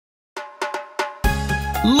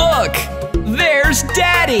Look! There's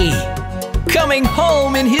Daddy! Coming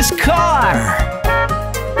home in his car!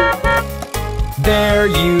 There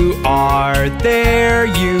you are, there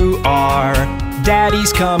you are.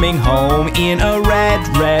 Daddy's coming home in a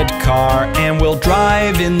red car, and we'll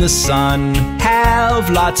drive in the sun, have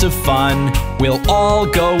lots of fun. We'll all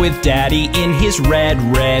go with Daddy in his red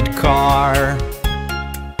car.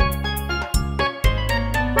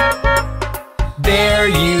 There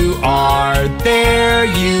you are, there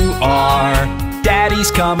you are. Daddy's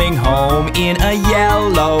coming home in a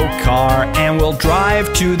yellow car, and we'll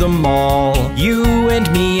drive to the mall. You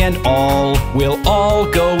and me and all, we'll all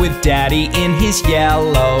go with Daddy in his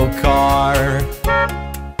yellow car.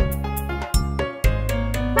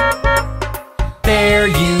 There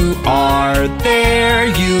you are, there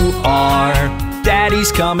you are.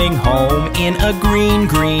 Daddy's coming home in a green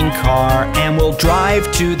car, and we'll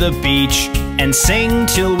drive to the beach and sing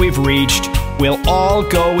till we've reached. We'll all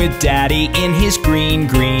go with Daddy in his green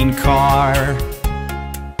car.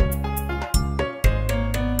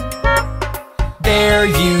 There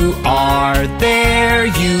you are, there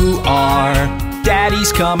you are.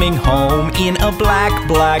 Daddy's coming home in a black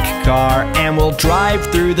car, and we'll drive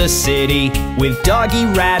through the city with Doggy,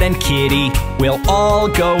 Rat, and Kitty. We'll all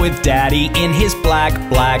go with Daddy in his black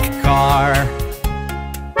car.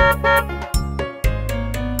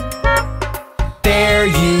 There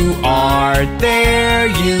you are, there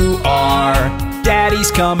you are. Daddy's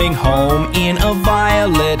coming home in a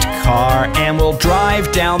violet car, and we'll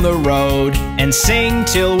drive down the road and sing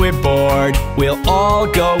till we're bored. We'll all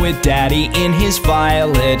go with Daddy in his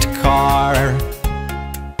violet car.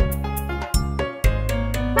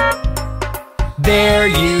 There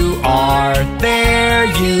you are, there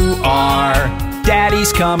you are.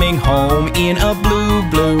 Daddy's coming home in a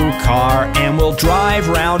blue car, and we'll drive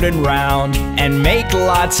round and round and make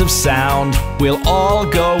lots of sound. We'll all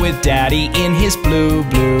go with Daddy in his blue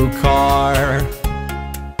car.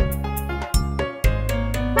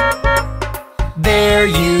 There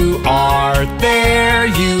you are, there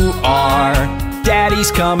you are.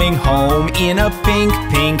 Daddy's coming home in a pink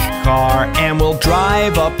car, and we'll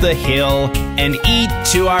drive up the hill and eat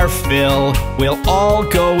to our fill. We'll all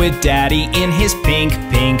go with Daddy in his pink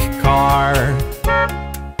car.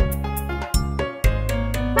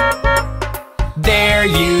 There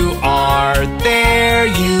you are, there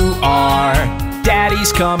you are.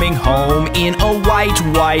 Daddy's coming home in a white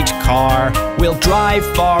car. We'll drive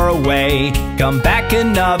far away, come back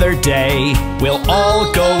another day. We'll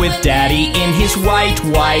all go with Daddy in his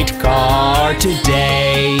white car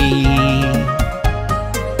today.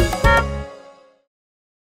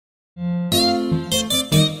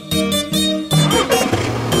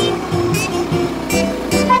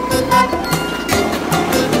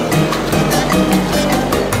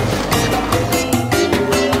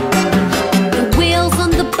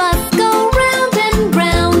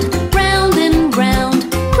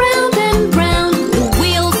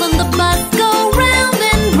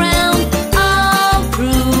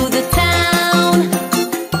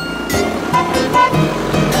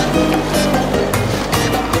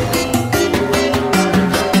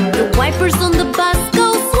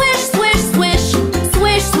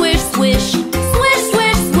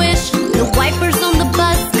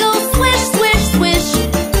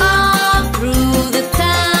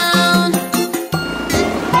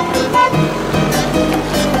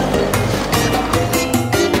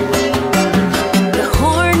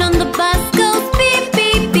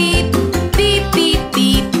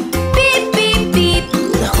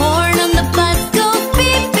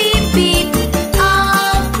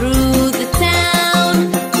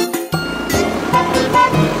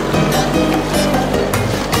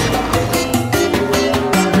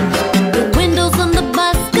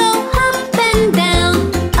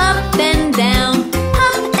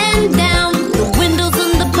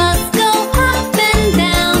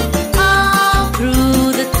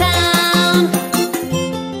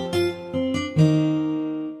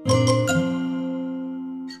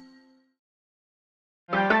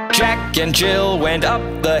 Jack and Jill went up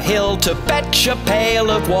the hill to fetch a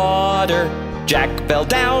pail of water. Jack fell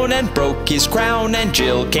down and broke his crown, and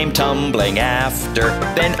Jill came tumbling after.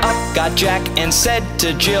 Then up got Jack and said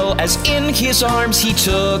to Jill, as in his arms he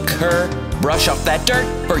took her, brush off that dirt,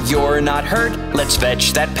 for you're not hurt. Let's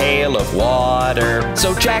fetch that pail of water.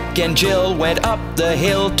 So Jack and Jill went up the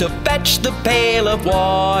hill to fetch the pail of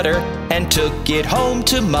water, and took it home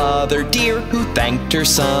to Mother dear, who thanked her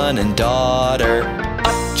son and daughter.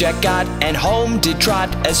 Up Jack got and home did trot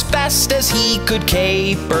as fast as he could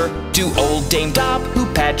caper. to old Dame Dob, who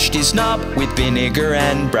patched his knob with vinegar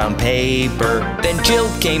and brown paper. Then Jill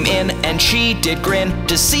came in and she did grin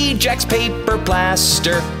to see Jack's paper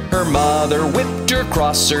plaster. Her mother whipped her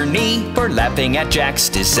across her knee for laughing at Jack's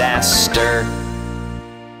disaster.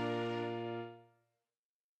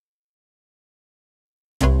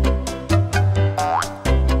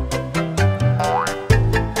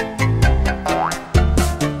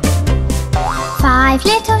 Five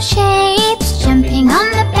little shapes jumping on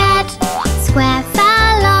the bed. Square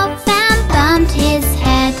fell off and bumped his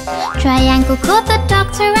head. Triangle called the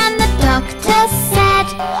doctor and the doctor said,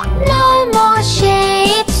 no more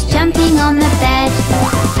shapes jumping on the bed.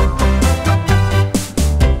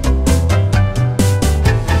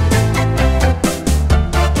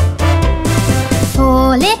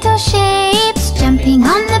 Four little shapes jumping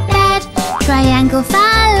on the bed. Triangle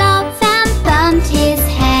fell off and bumped his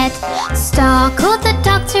head. Star called the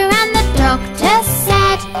doctor and the doctor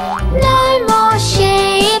said, no more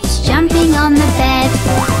shapes jumping on the bed.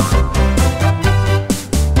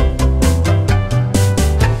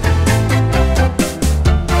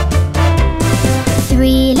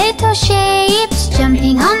 Three little shapes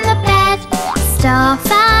jumping on the bed. Star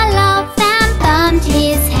fell off and bumped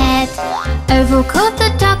his head. Oval called the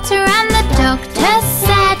doctor and the doctor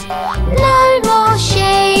said, no more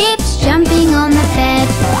shapes jumping on the bed.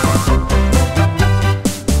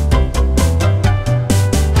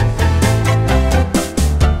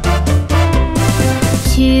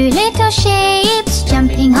 Two little shapes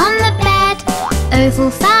jumping on the bed.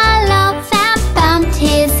 Oval fell off and bumped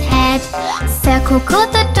his head. Circle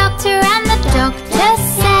called the doctor and the doctor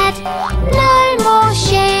said, no more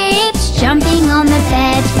shapes jumping on the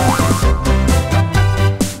bed.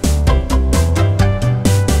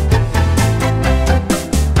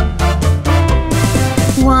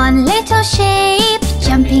 One little shape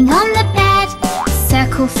jumping on the bed.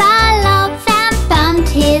 Circle fell off and bumped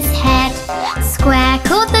his head. Square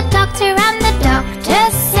called the doctor and the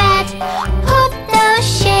doctor said, put those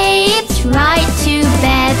shapes right to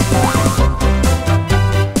bed.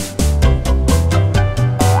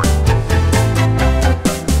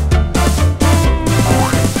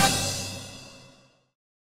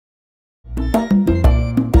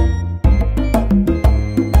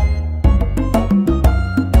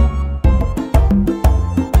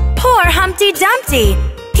 Poor Humpty Dumpty!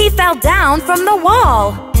 He fell down from the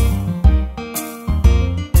wall.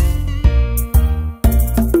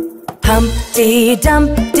 Humpty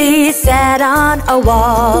Dumpty sat on a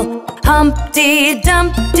wall. Humpty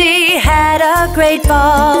Dumpty had a great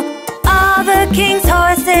fall. All the king's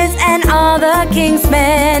horses and all the king's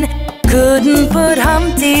men couldn't put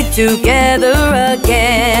Humpty together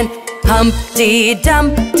again. Humpty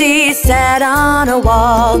Dumpty sat on a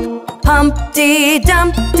wall. Humpty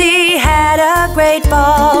Dumpty had a great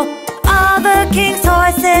fall. All the king's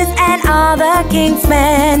horses and all the king's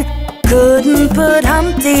men couldn't put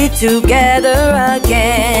Humpty together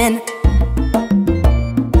again.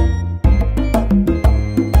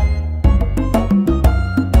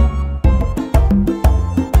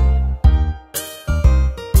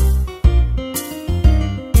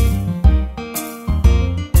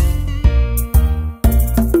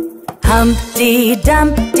 Humpty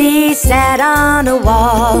Dumpty sat on a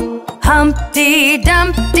wall. Humpty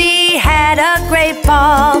Dumpty had a great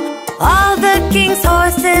fall. All the king's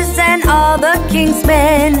horses and all the king's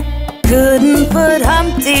men couldn't put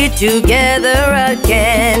Humpty together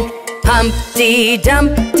again. Humpty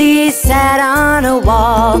Dumpty sat on a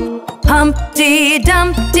wall. Humpty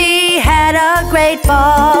Dumpty had a great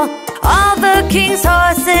fall. All the king's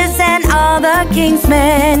horses and all the king's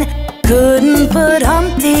men couldn't put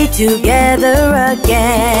Humpty together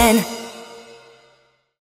again.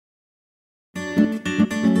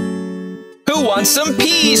 Who wants some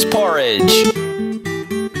peas porridge?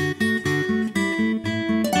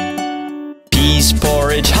 Peas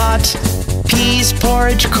porridge hot, peas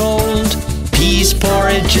porridge cold, peas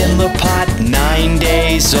porridge in the pot, 9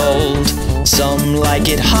 days old. Some like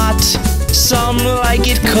it hot, some like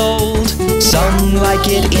it cold, some like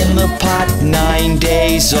it in the pot, 9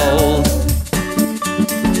 days old.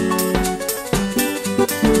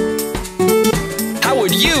 How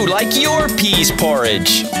would you like your peas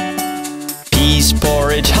porridge? Peas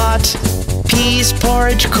porridge hot, peas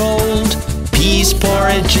porridge cold, peas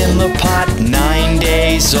porridge in the pot, 9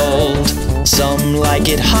 days old. Some like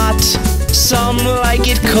it hot, some like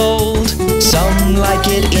it cold, some like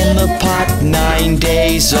it in the pot, 9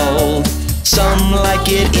 days old. Some like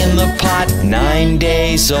it in the pot, 9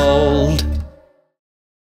 days old.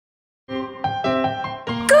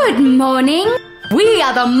 Good morning! We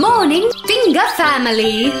are the Morning Finger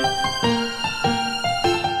family.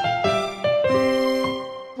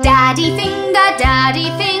 Daddy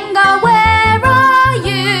Finger, where are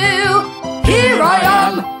you? Here I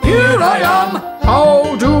am,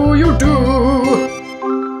 how do you do?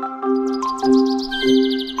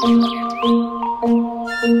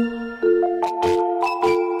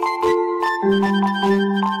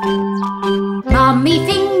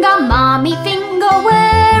 Mommy Finger,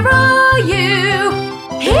 where are you?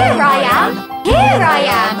 Here I am,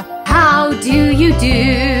 how do you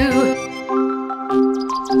do?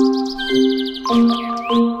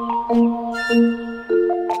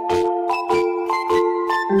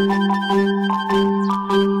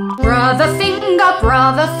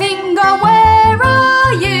 Brother Finger, where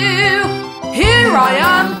are you? Here I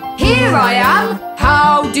am,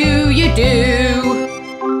 how do you do?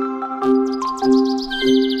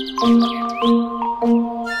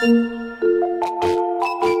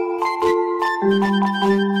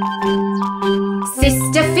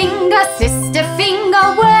 Sister Finger,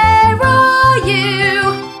 where are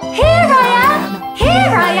you? Here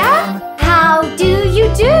I am, how do you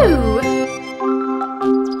do?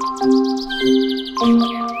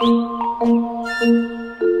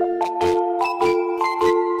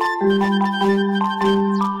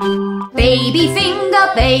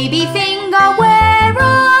 Baby Finger, where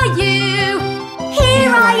are you?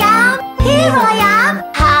 Here I am,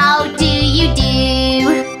 how do you do?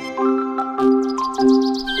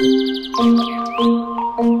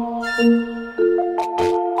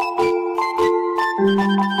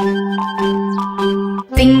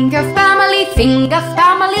 Finger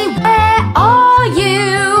family, where are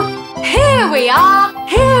you? Here we are,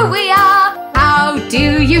 how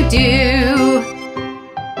do you do?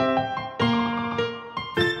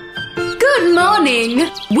 Good morning!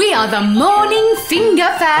 We are the Morning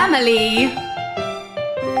Finger family.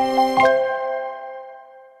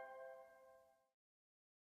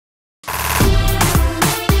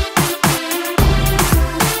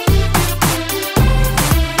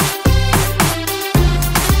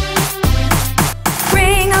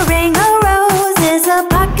 Ring a rose is a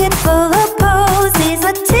pocket full of posies.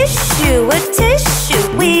 A tissue,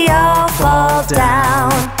 we all fall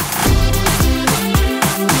down.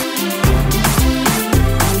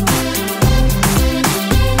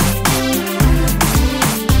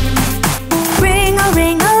 Ring a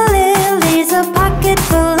lily's a pocket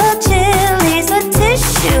full of chilies. A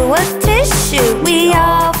tissue, we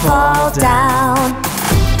all fall down.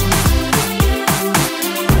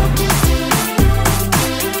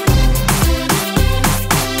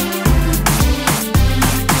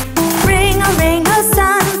 Ring a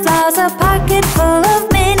sunflower's a pocket full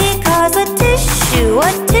of mini cars. A tissue,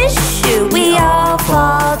 we all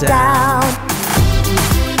fall down.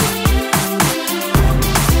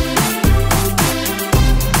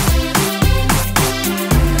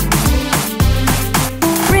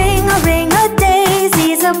 Ring a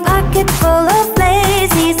daisy's a pocket full of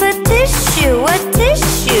lazies. A tissue,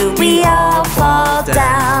 we all fall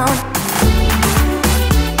down.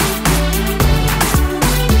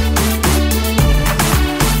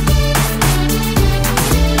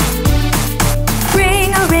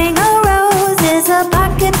 Ring a rose is a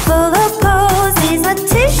pocket full of posies. A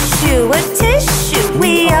tissue,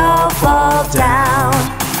 we all fall down.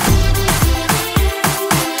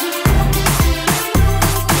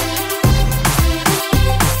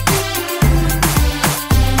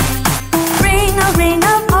 Ring a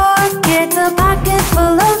orchid's a pocket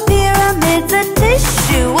full of pyramids. A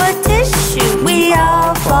tissue, we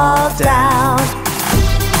all fall down.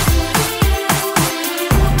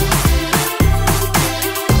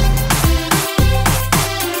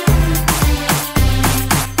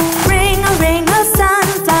 Ring a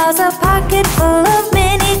sunflower's a pocket full of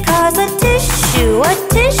mini cars. A tissue,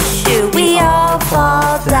 we all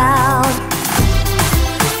fall down.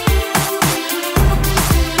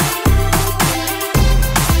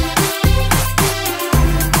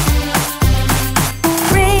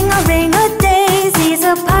 Ring a daisy's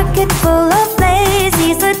a pocket full of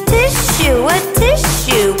lazies. A tissue,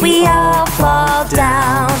 we all fall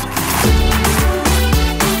down.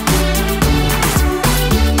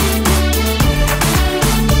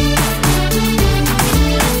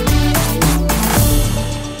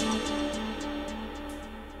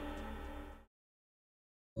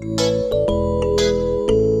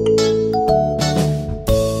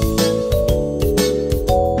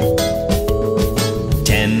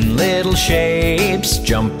 Shapes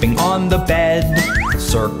jumping on the bed.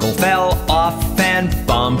 Circle fell off and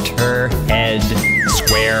bumped her head.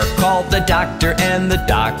 Square called the doctor and the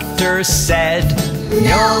doctor said,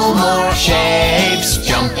 no more shapes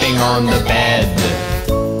jumping on the bed.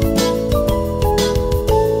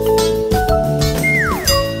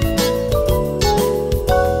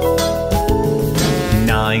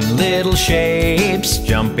 9 little shapes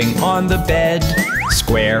jumping on the bed.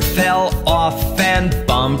 Square fell off and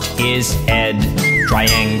bumped his head.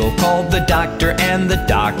 Triangle called the doctor and the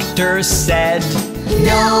doctor said,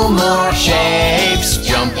 "No more shapes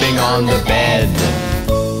jumping on the bed."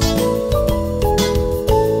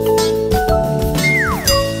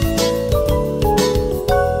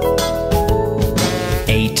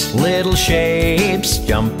 8 little shapes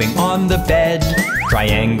jumping on the bed.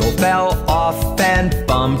 Triangle fell off and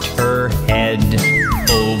bumped her head.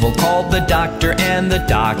 Oval called the doctor and the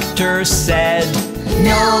doctor said,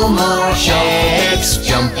 "No more shapes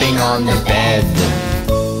jumping on the bed."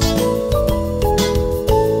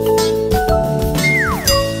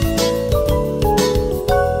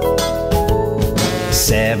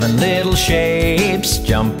 7 little shapes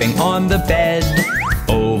jumping on the bed.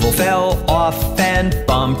 Oval fell off and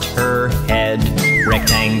bumped her head.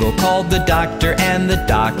 Rectangle called the doctor and the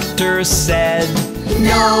doctor said,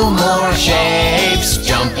 "No more shapes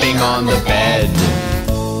jumping on the bed."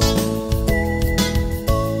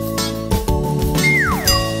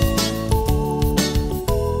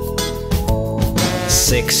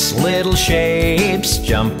 6 little shapes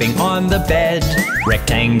jumping on the bed.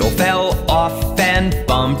 Rectangle fell off and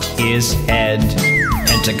bumped his head.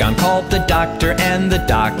 Pentagon called the doctor and the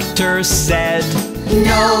doctor said,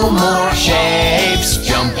 "No more shapes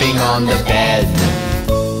jumping on the bed."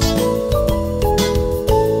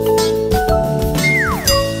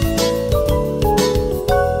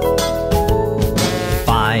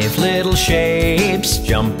 5 little shapes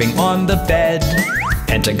jumping on the bed.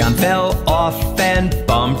 Pentagon fell off and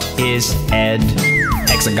bumped his head.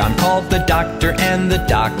 Hexagon called the doctor and the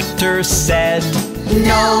doctor said,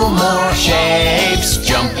 "No more shapes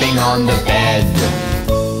jumping on the bed."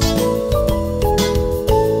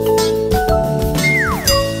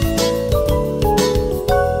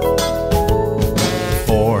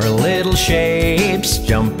 4 little shapes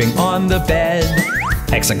jumping on the bed.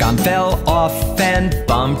 Hexagon fell off and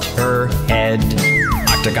bumped her head.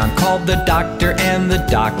 Octagon called the doctor and the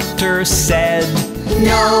doctor said,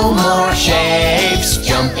 "No more shapes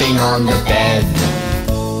jumping on the bed."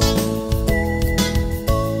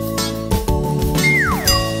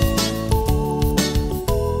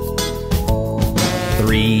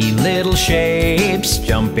 3 little shapes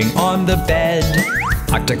jumping on the bed.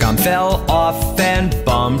 Octagon fell off and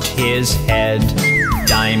bumped his head.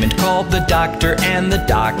 Diamond called the doctor and the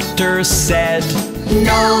doctor said,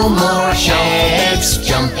 "No more shapes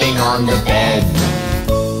jumping on the bed."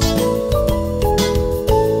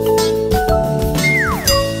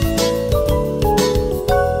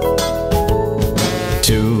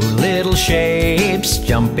 2 little shapes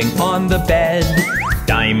jumping on the bed.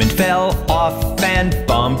 Diamond fell off and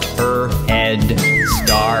bumped her head.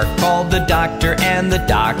 Star called the doctor and the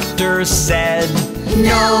doctor said,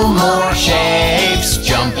 "No more shapes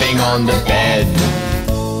jumping on the bed."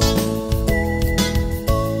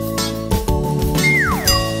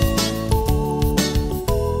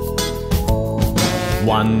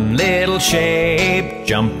 1 little shape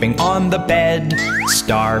jumping on the bed.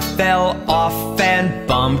 Star fell off and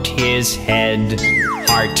bumped his head.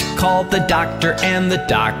 Heart called the doctor and the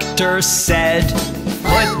doctor said,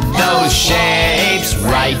 "Put those shapes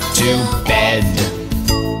right to bed."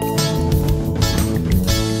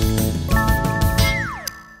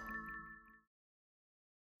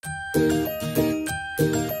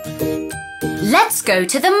 Let's go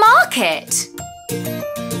to the market.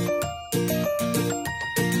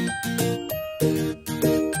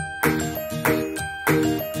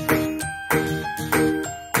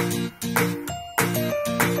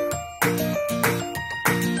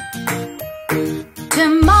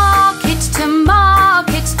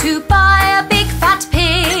 To buy a big fat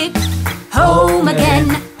pig. Home again,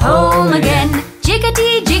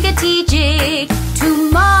 jiggity, jiggity, jig. To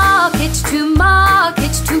market, to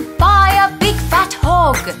buy a big fat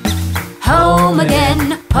hog. Home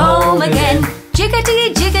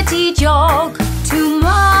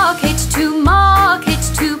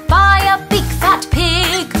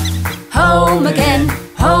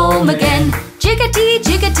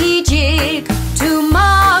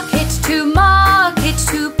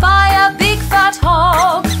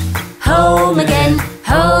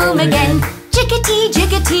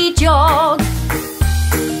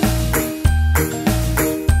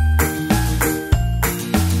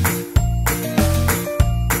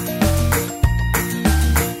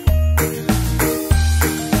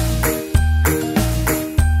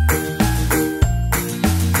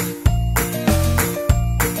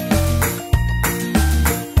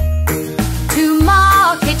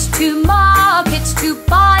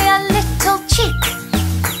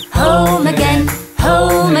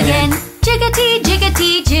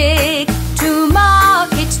jiggity jig. To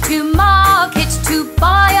market, to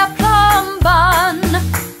buy a plum bun.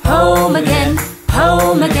 Home again,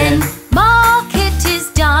 market is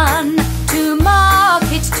done. To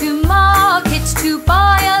market, to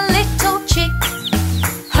buy a little chick.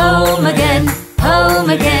 Home again,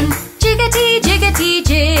 jiggity jiggity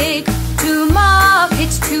jig. To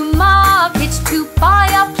market, to buy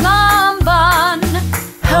a plum bun.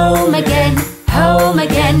 Home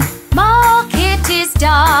again, market is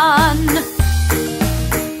done.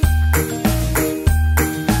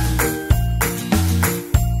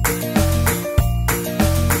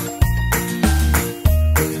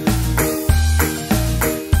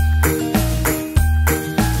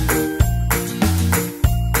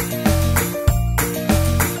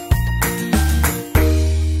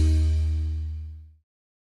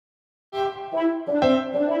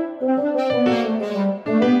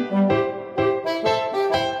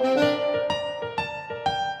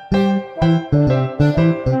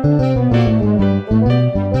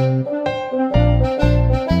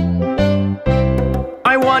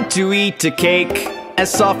 To eat a cake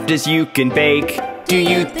as soft as you can bake. Do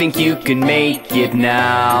you think you can make it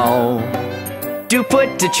now? Do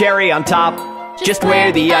put a cherry on top, just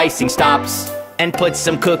where the icing stops, and put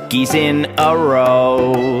some cookies in a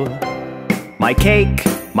row. My cake,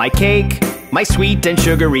 my sweet and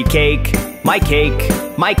sugary cake. My cake,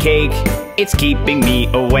 it's keeping me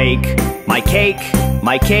awake. My cake,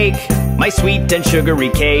 my sweet and sugary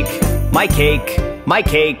cake. My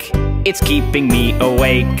cake, it's keeping me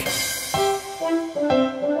awake.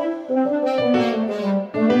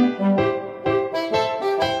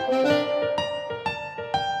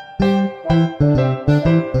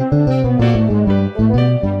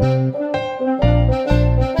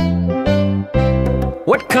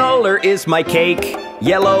 What color is my cake?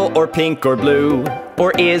 Yellow or pink or blue?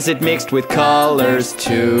 Or is it mixed with colors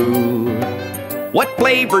too? What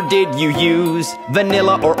flavor did you use?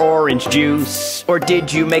 Vanilla or orange juice? Or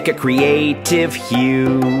did you make a creative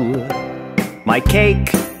hue? My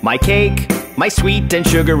cake, my sweet and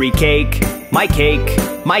sugary cake. My cake,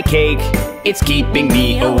 it's keeping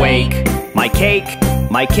me awake. My cake,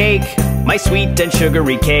 my sweet and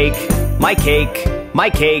sugary cake. My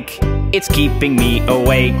cake, it's keeping me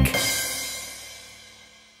awake.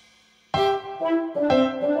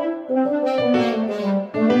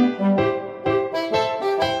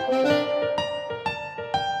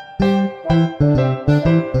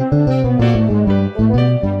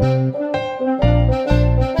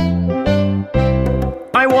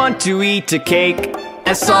 To eat a cake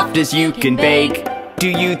as soft as you can bake. Do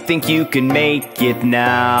you think you can make it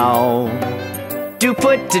now? Do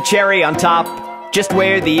put a cherry on top, just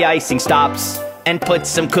where the icing stops, and put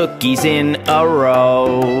some cookies in a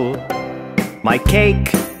row. My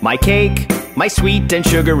cake, my sweet and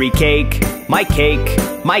sugary cake. My cake,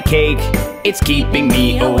 it's keeping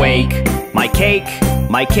me awake. My cake,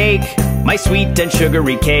 my sweet and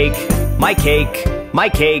sugary cake. My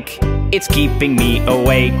cake, it's keeping me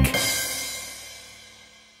awake.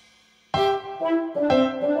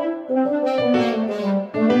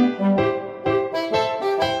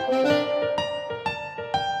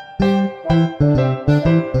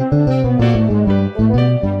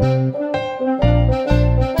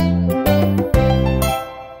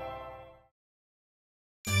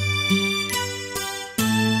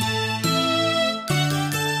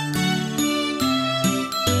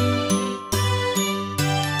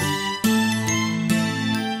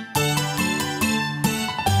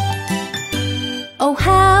 Oh,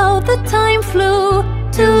 how the time flew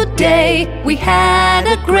today. We had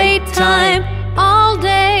a great time all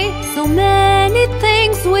day. So many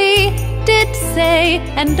things we did say,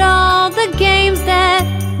 and all the games that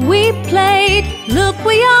we played. Look,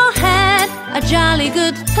 we all had a jolly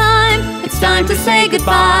good time. It's time to say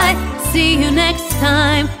goodbye. See you next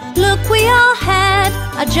time. Look, we all had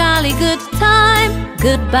a jolly good time.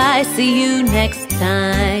 Goodbye, see you next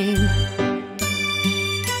time.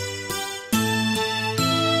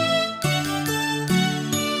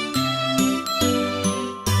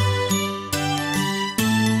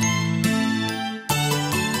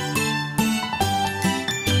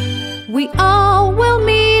 We all will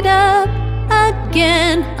meet up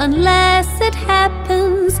again, unless it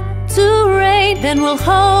happens to rain. Then we'll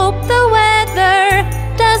hope the weather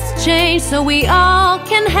does change, so we all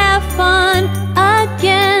can have fun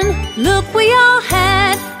again. Look, we all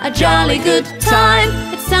had a jolly good time.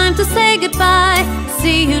 It's time to say goodbye.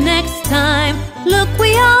 See you next time. Look,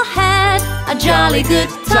 we all had a jolly good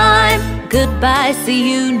time. Goodbye,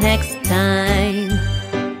 see you next time.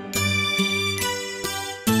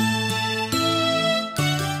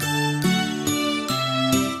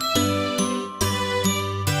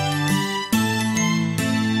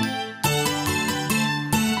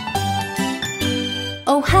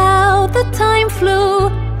 Oh, how the time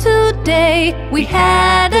flew. Today we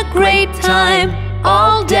had a great time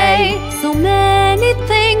all day. So many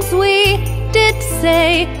things we did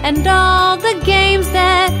say, and all the games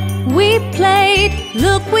that we played.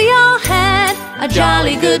 Look, we all had a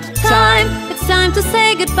jolly good time. It's time to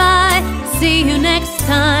say goodbye. See you next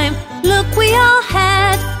time. Look, we all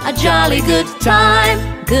had a jolly good time.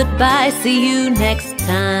 Goodbye, see you next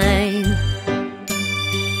time.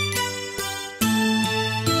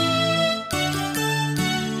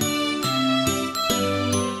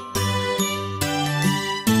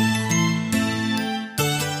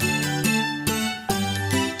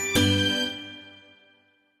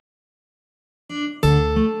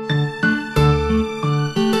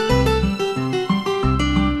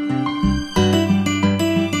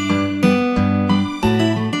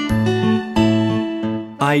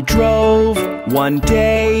 I drove one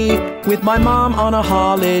day with my mom on a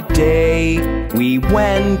holiday. We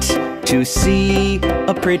went to see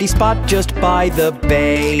a pretty spot just by the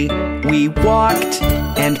bay. We walked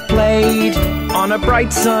and played on a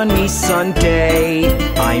bright sunny Sunday.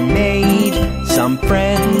 I made some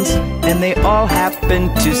friends and they all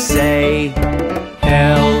happened to say,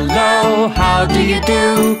 "Hello, how do you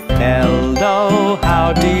do? Hello,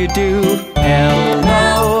 how do you do?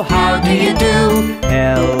 Hello, how do you do?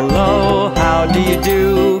 Hello, how do you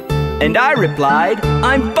do?" And I replied,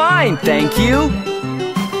 "I'm fine, thank you."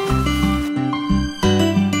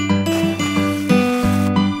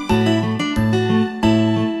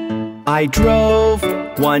 I drove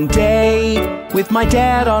one day with my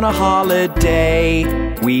dad on a holiday.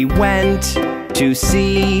 We went to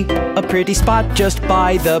see a pretty spot just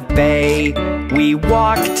by the bay. We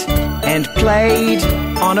walked and played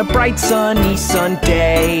on a bright sunny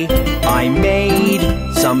Sunday. I made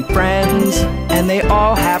some friends and they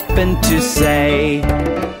all happened to say,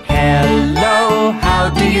 "Hello, how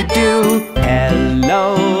do you do?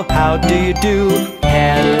 Hello, how do you do?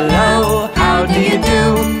 Hello, how do you do?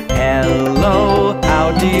 Hello, how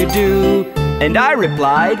do you do?" And I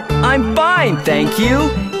replied, "I'm fine, thank you."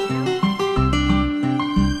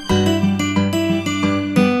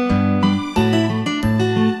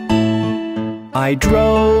 I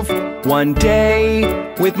drove one day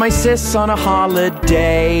with my sis on a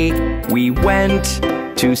holiday. We went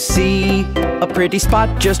to see a pretty spot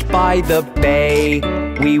just by the bay.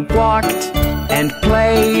 We walked and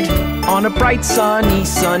played on a bright sunny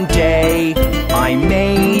Sunday. I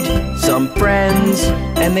made some friends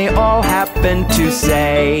and they all happened to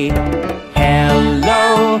say,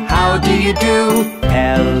 "Hello, how do you do?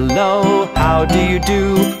 Hello, how do you do?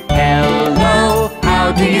 Hello, how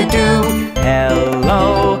do you do? Hello,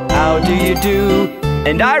 how do you do?"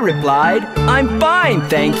 And I replied, "I'm fine,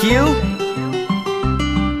 thank you."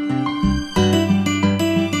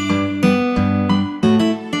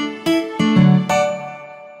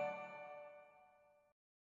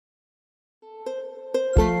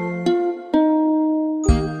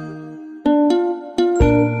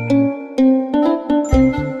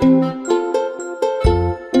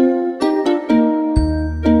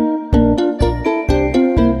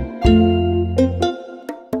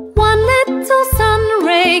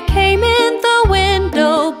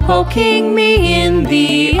 Poking me in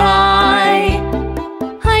the eye.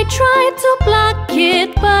 I tried to block it,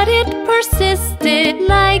 but it persisted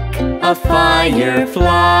like a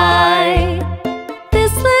firefly.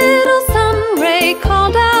 This little sun ray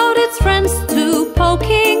called out its friends too,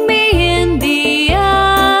 poking me in the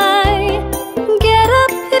eye. "Get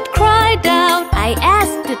up," it cried out. I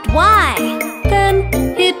asked it why. Then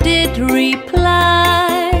it did reply,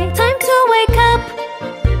 "Time to wake up,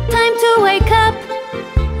 time to wake up.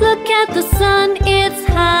 Look at the sun, it's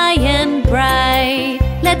high and bright.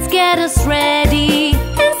 Let's get us ready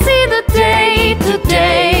and see the day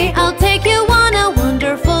today. I'll take you on a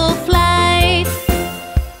wonderful flight."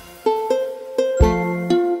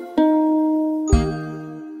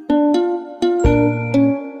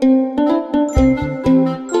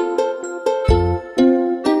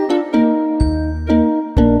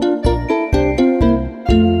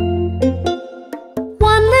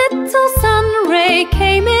 One little sun ray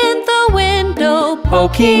came in the window,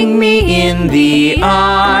 poking me in the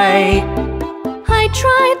eye. I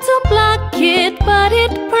tried to block it, but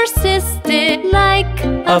it persisted like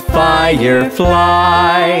a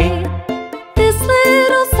firefly. This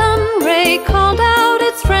little sun ray called out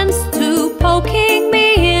its friends too, poking me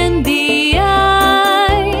in the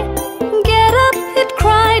eye. "Get up," it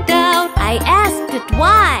cried out. I asked it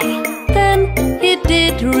why. Then it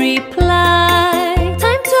did reply,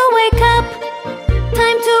 "Time to wake up,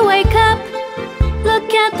 time to wake up. Look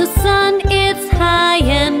at the sun, it's high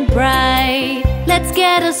and bright. Let's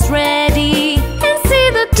get get us ready and see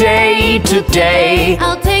the Day to day.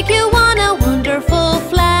 I'll take you on a wonderful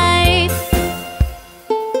flight.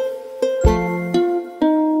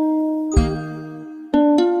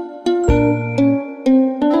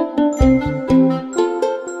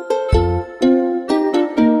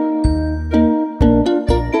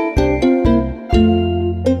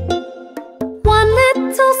 One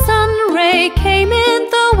little sun ray came in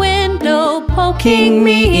the window, poking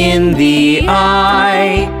Me in the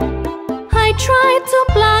eye. I tried to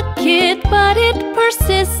block it, but it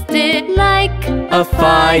persisted like A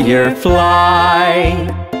firefly.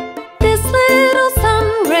 this little sun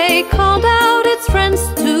ray called out its friends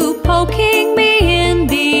too, poking me in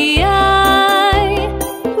the eye.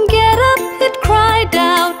 Get up, it cried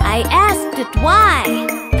out. I asked it why.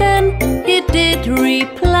 Then it did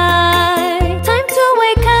reply. Time to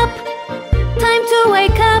wake up, time to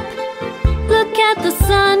wake up. Look at the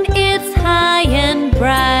sun, it's high and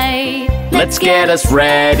bright. Let's get us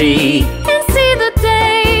ready. And see the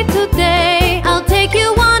day today. I'll take you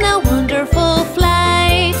on a wonderful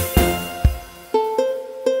flight.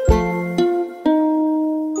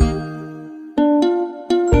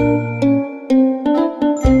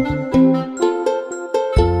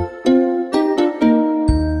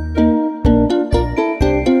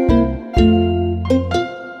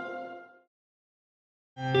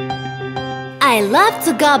 I love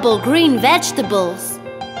to gobble green vegetables.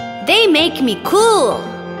 They make me cool.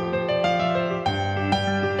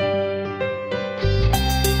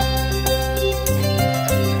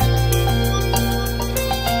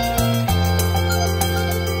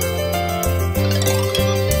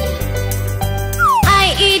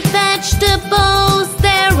 I eat vegetables,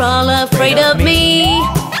 they're all afraid of me.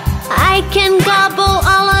 I can gobble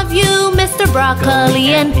all of you, Mr.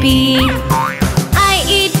 Broccoli and Pea. I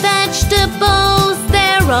eat vegetables,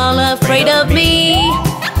 they're all afraid of me.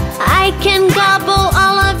 I can gobble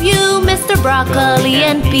all of you, Mr. Broccoli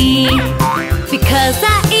and Pea. Because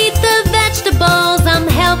I eat the vegetables, I'm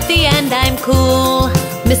healthy and I'm cool.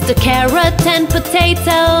 Mr. Carrot and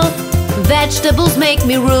Potato, vegetables make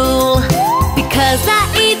me rule. Because I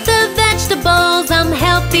eat the vegetables, I'm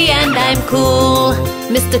healthy and I'm cool.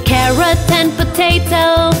 Mr. Carrot and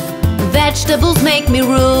Potato, vegetables make me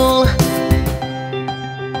rule.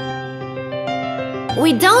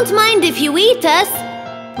 We don't mind if you eat us.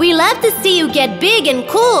 We love to see you get big and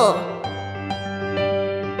cool.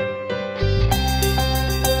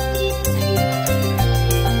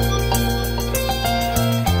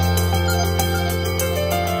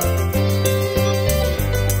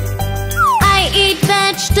 I eat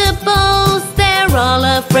vegetables, they're all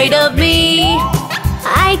afraid of me.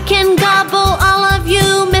 I can gobble all of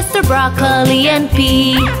you, Mr. Broccoli and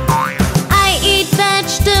Pea. I eat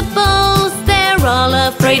vegetables, they're all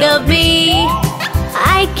afraid of me.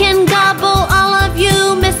 I can gobble all of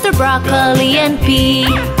you, Mr. Broccoli and Pea.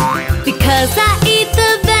 Because I eat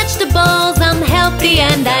the vegetables, I'm healthy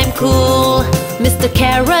and I'm cool. Mr.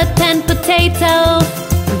 Carrot and Potato,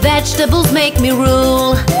 vegetables make me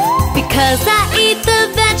rule. Because I eat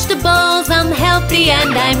the vegetables, I'm healthy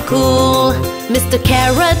and I'm cool. Mr.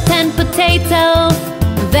 Carrot and Potato,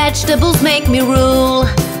 vegetables make me rule.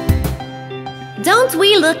 Don't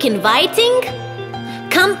we look inviting?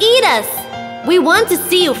 Come eat us! We want to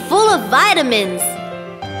see you full of vitamins.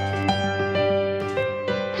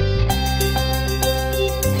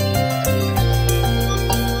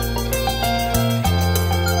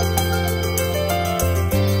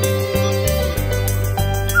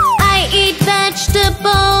 I eat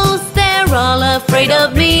vegetables, they're all afraid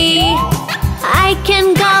of me. I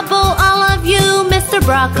can gobble all of you, Mr.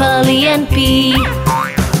 Broccoli and Pea.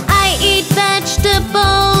 I eat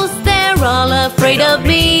vegetables, they're all afraid of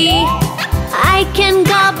me. I can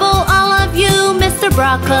gobble all of you, Mr.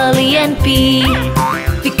 Broccoli and Pea.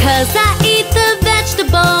 Because I eat the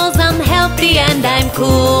vegetables, I'm healthy and I'm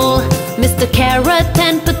cool. Mr. Carrot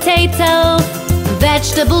and Potato,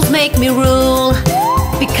 vegetables make me rule.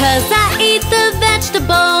 Because I eat the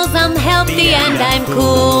vegetables, I'm healthy and I'm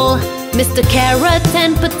cool. Mr. Carrot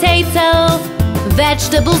and Potato,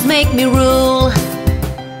 vegetables make me rule.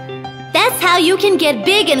 That's how you can get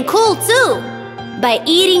big and cool too, by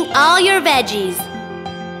eating all your veggies.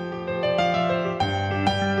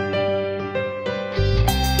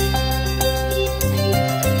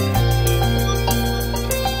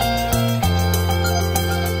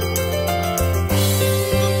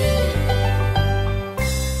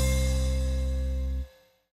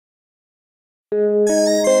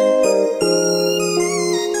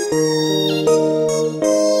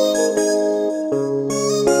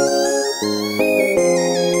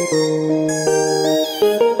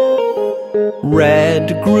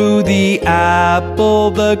 the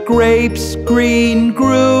apple, the grapes green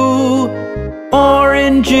grew.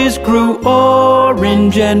 Oranges grew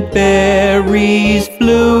orange and berries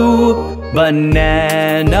blue.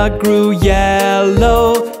 Banana grew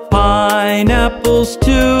yellow, pineapples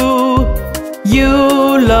too.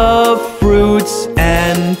 You love fruits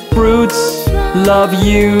and fruits love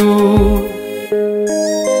you.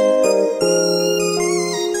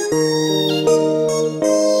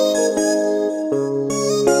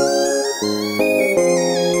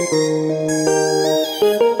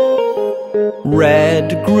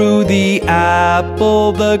 Red grew the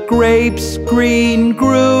apple, the grapes green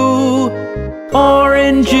grew.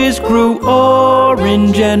 Oranges grew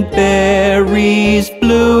orange and berries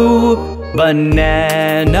blue.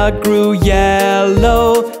 Banana grew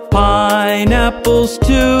yellow, pineapples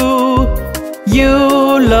too.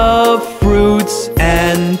 You love fruits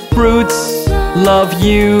and fruits love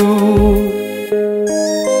you.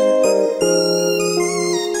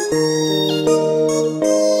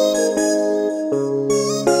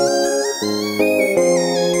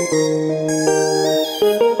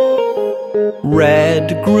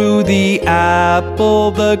 Red grew the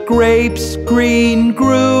apple, the grapes green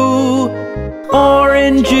grew.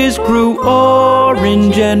 Oranges grew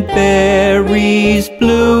orange and berries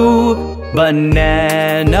blue.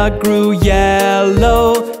 Banana grew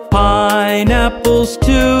yellow, pineapples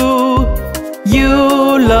too.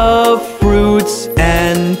 You love fruits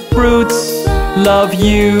and fruits love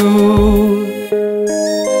you.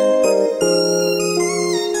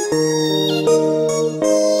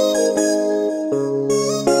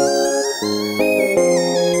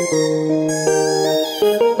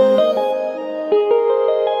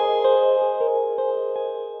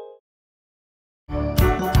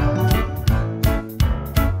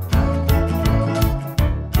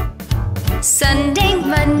 Sunday,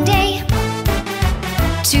 Monday,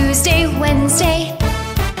 Tuesday, Wednesday,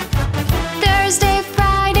 Thursday,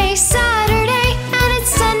 Friday, Saturday, and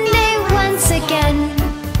it's Sunday once again.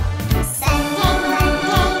 Sunday, Monday,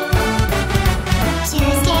 Tuesday,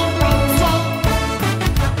 Wednesday,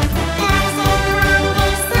 Thursday, Friday,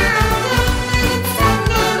 Saturday, and it's Sunday once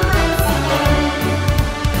again.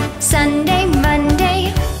 Sunday,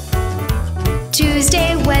 Monday,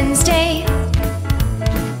 Tuesday, Wednesday,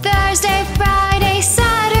 Thursday, Friday,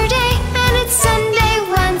 Saturday, and it's Sunday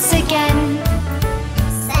once again.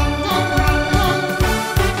 Sunday,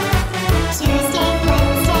 Monday, Tuesday, Wednesday,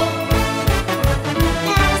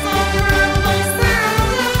 Thursday, Friday,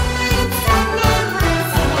 Saturday, and it's Sunday once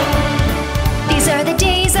again. These are the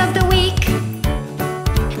days of the week.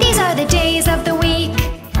 These are the days of the week.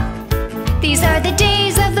 These are the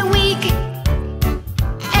days of the week.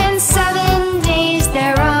 And 7 days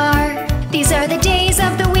there are. These are the days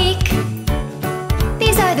of the week.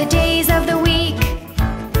 These are the days of the week.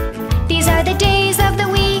 These are the days of the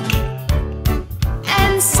week.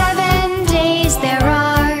 And 7 days there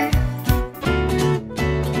are.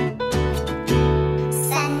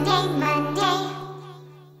 Sunday, Monday,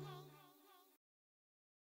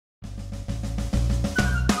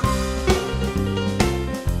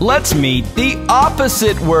 Let's meet the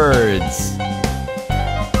opposite words.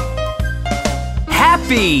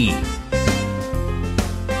 Happy,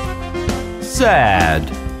 sad,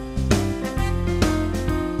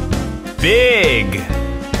 big,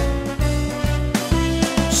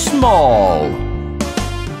 small,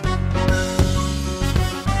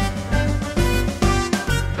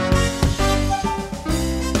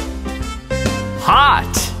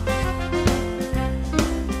 hot,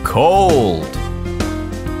 cold,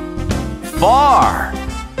 far,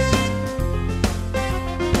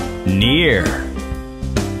 near,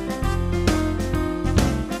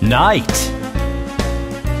 night,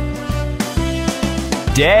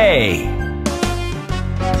 day,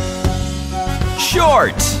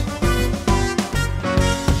 short,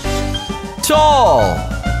 tall,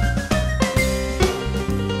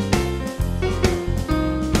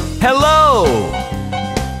 hello,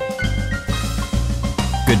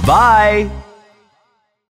 goodbye.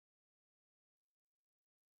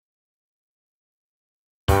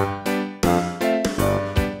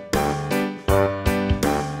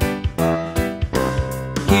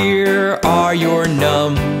 Here are your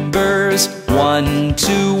numbers, 1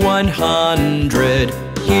 to 100.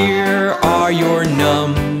 Here are your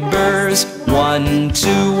numbers, 1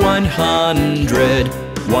 to 100.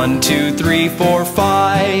 1, 2, 3, 4,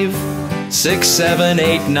 5, 6, 7,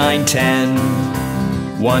 8, 9, 10.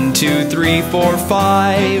 1, 2, 3, 4,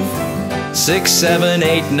 5, 6, 7,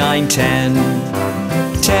 8, 9, 10.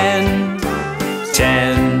 10,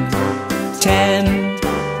 10, 10,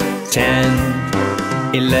 10.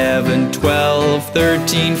 11, 12,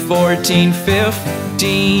 13, 14,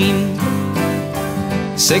 15,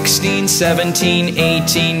 16, 17,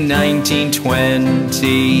 18, 19,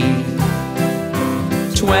 20,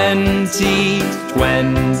 20,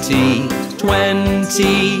 20,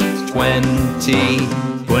 20, 20,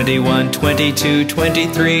 21, 22,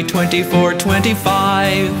 23, 24,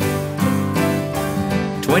 25,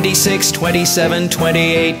 26, 27,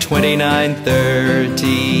 28, 29,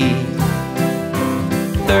 30,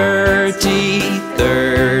 30,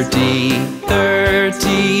 30,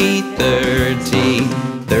 30, 30,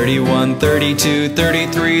 31, 32,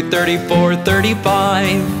 33, 34,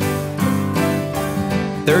 35,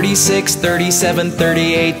 36, 37,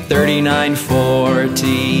 38, 39,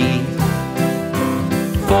 40,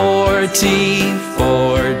 40,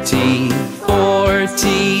 40,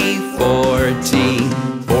 40, 40,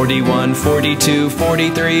 41, 42,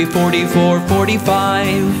 43, 44,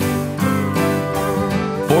 45,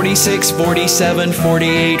 46, 47,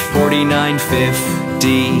 48, 49,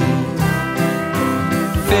 50,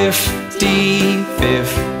 50,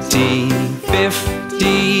 50,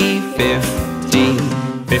 50, 50,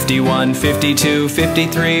 51, 52,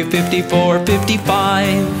 53, 54,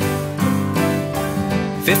 55,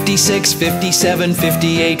 56, 57,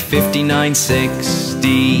 58, 59,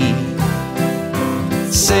 60,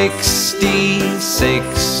 60,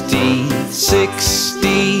 60,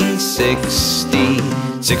 60, 60,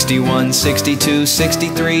 61, 62,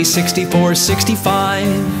 63, 64, 65,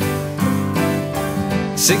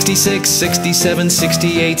 66, 67,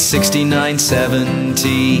 68, 69,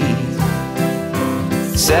 70,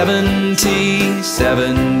 70,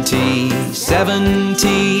 70,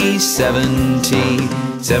 70, 70,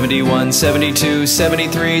 71, 72,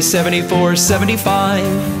 73, 74, 75,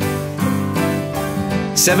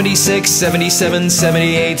 76, 77,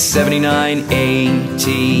 78, 79,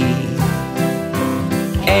 80,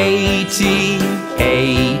 80,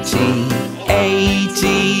 80,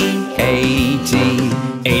 80, 80,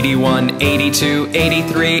 81, 82,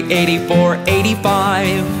 83, 84,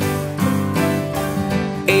 85,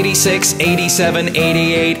 86, 87,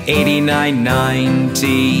 88, 89,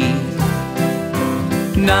 90,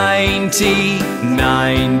 90,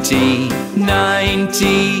 90,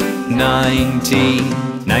 90, 90,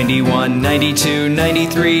 91, 92,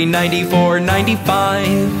 93, 94,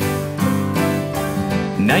 95,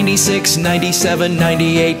 96, 97,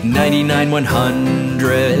 98, 99,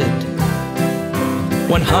 100,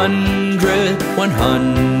 100,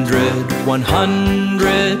 100,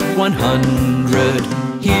 100, 100.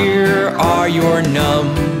 Here are your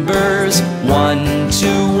numbers, 1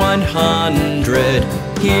 to 100.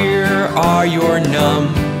 Here are your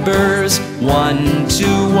numbers, 1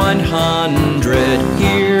 to 100.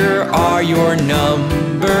 Here are your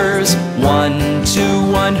numbers, 1 to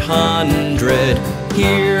 100.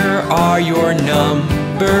 Here are your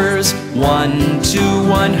numbers, 1 to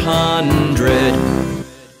 100.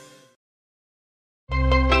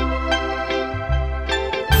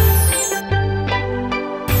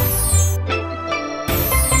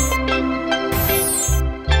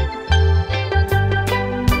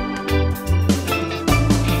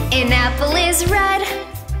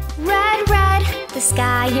 The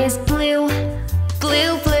sky is blue,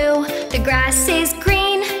 blue, blue. The grass is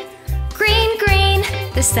green, green, green.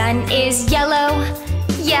 The sun is yellow,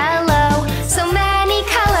 yellow. So many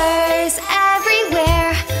colors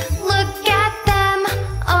everywhere. Look at them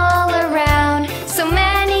all around. So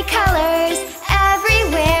many colors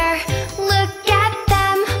everywhere. Look at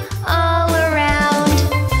them all around.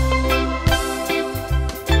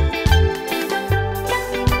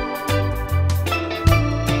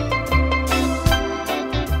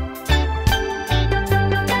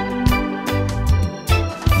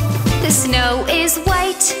 The snow is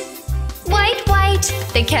white, white, white.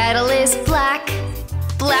 The kettle is black,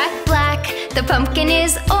 black, black. The pumpkin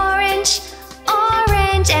is orange,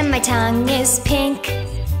 orange. And my tongue is pink,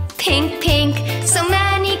 pink, pink. So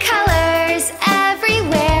many colors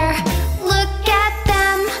everywhere. Look at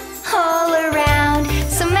them all around.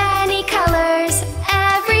 So many colors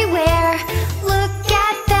everywhere. Look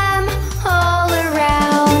at them all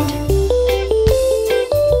around.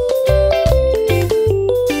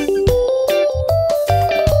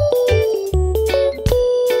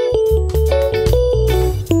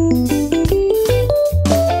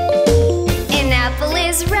 An apple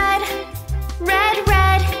is red, red,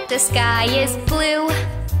 red. The sky is blue,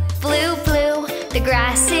 blue, blue. The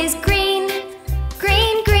grass is green,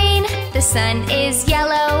 green, green. The sun is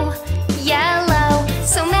yellow, yellow.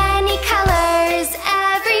 So many colors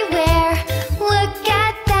everywhere. Look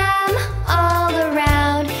at them all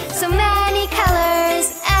around. So many colors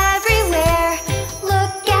everywhere. Look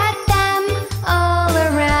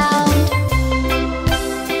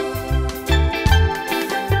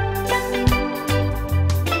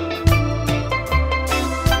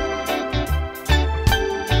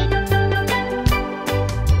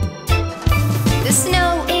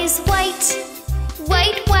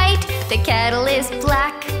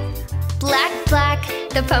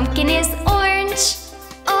The pumpkin is orange,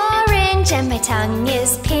 orange, and my tongue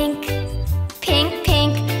is pink, pink.